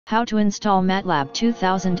How to install MATLAB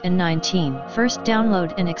 2019. First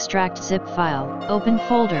download and extract zip file, open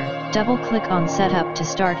folder, double-click on Setup to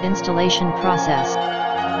start installation process.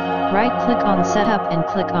 Right-click on Setup and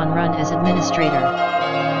click on Run as Administrator.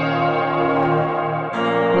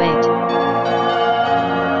 Wait.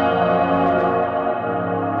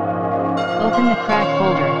 Open the crack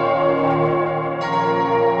folder.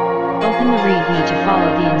 Open the README to follow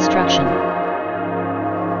the instruction.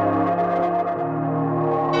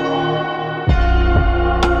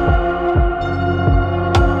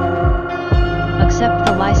 Accept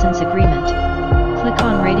the license agreement. Click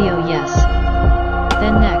on Radio Yes.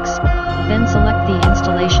 Then Next. Then select the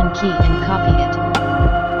installation key and copy it.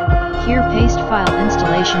 Here paste file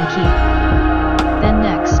installation key. Then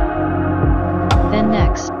Next. Then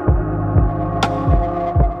Next.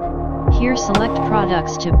 Here select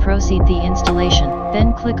products to proceed the installation.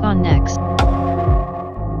 Then click on Next.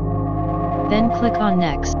 Then click on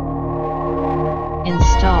Next.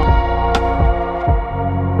 Install.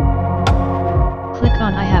 Click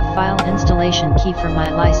on I have file installation key for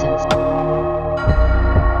my license.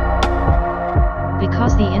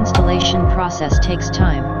 Because the installation process takes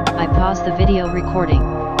time, I pause the video recording.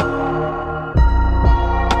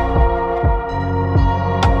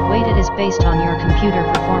 Wait, it is based on your computer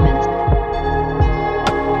performance.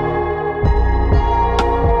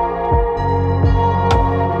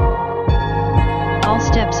 All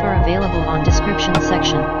steps are available on description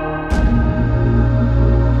section.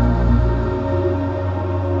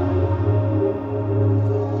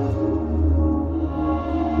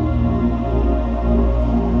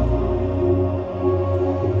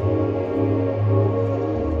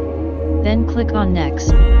 Then click on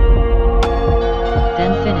Next.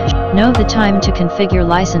 Then Finish. Know the time to configure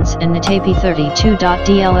license in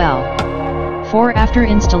natapi32.dll. 4 After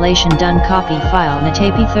installation done, copy file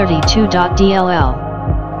natapi32.dll.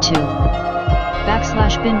 2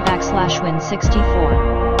 \bin/win64.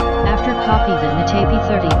 After copy the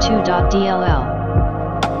natapi32.dll.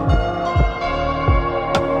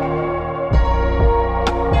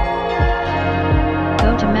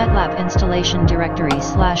 Go to MATLAB installation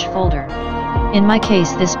directory/folder. In my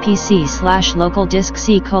case this PC/local disk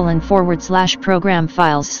C:/program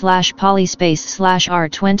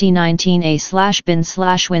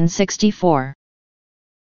files/polyspace/r2019a/bin/win64.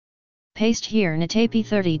 Paste here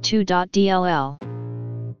natapi32.dll.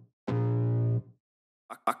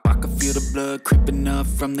 I can feel the blood creeping up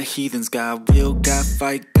from the heathens. Got will, got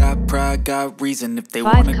fight, got pride, got reason. If they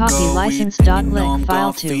wanna copy go license.lick you know I'm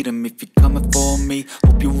file gon' 2. feed 'em. If you're coming for me,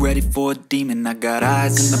 hope you're ready for a demon. I got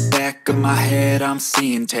eyes in the back of my head, I'm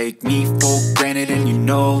seeing. Take me for granted and you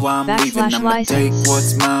know I'm leaving. I'ma take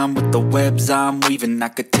what's mine with the webs I'm weaving. I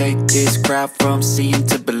could take this crowd from seeing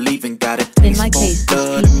to believing. Got it. In my case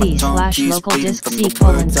this PC/local disk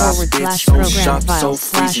C:/program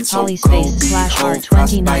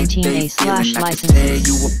files/polyspace/r2019a/license. Tear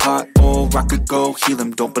you apart or I could go heal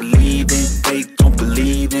them. Don't believe in fate, don't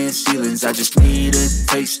believe in ceilings. I just need a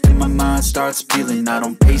taste and my mind starts peeling. I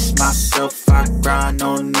don't pace myself, I grind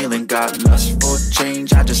on kneeling. Got lust for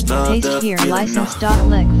change, I just love paste the here feeling.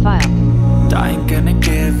 license.lick file. I ain't gonna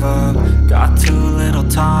give up. Got too little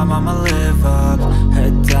time, I'ma live up.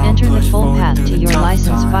 Head down, enter the push full forward path through to the your tough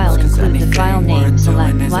license times, file. 'cause Include the anything file name. worth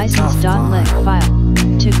Select doing is a tough license.lick climb. file.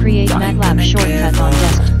 To create MATLAB shortcut on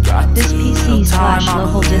desktop. This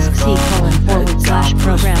PC/local disk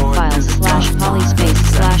C:/program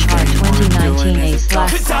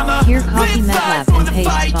files/polyspace/r2019a/. Here copy MATLAB and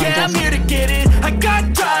paste on desktop.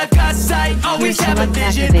 Here select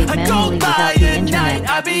activate manually without the internet.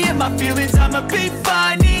 I be in my feelings, I'ma be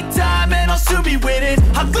fine. Need time and I'll soon be winning.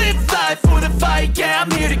 I live life for the fight, yeah,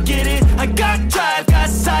 I'm here to get it. I got drive, got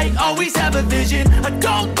sight, always have a vision. I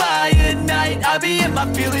don't lie at night, I be in my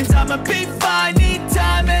feelings, I'ma be fine. Need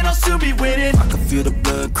time and I'll soon be winning. I can feel the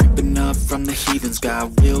blood creeping up from the heathens.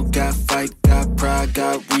 Got will, got fight, got pride,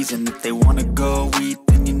 got reason. If they wanna go eat,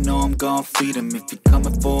 then you know I'm gon' feed them. If you're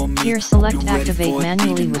coming for me, here select activate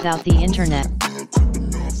manually without the internet.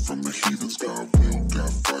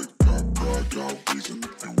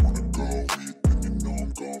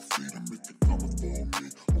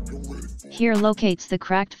 Here locates the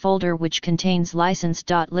cracked folder which contains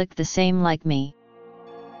license.lick, the same like me.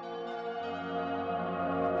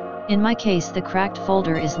 In my case the cracked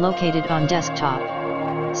folder is located on desktop.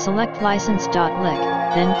 Select license.lick,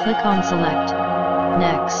 then click on select.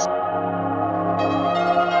 Next.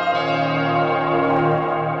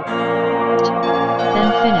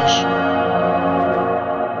 Then finish.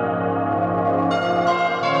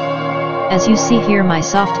 As you see here, my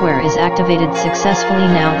software is activated successfully.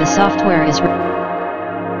 Now the software is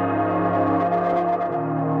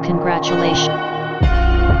Congratulations!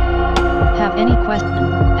 Have any question?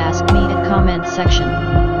 Ask me at comment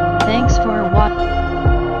section.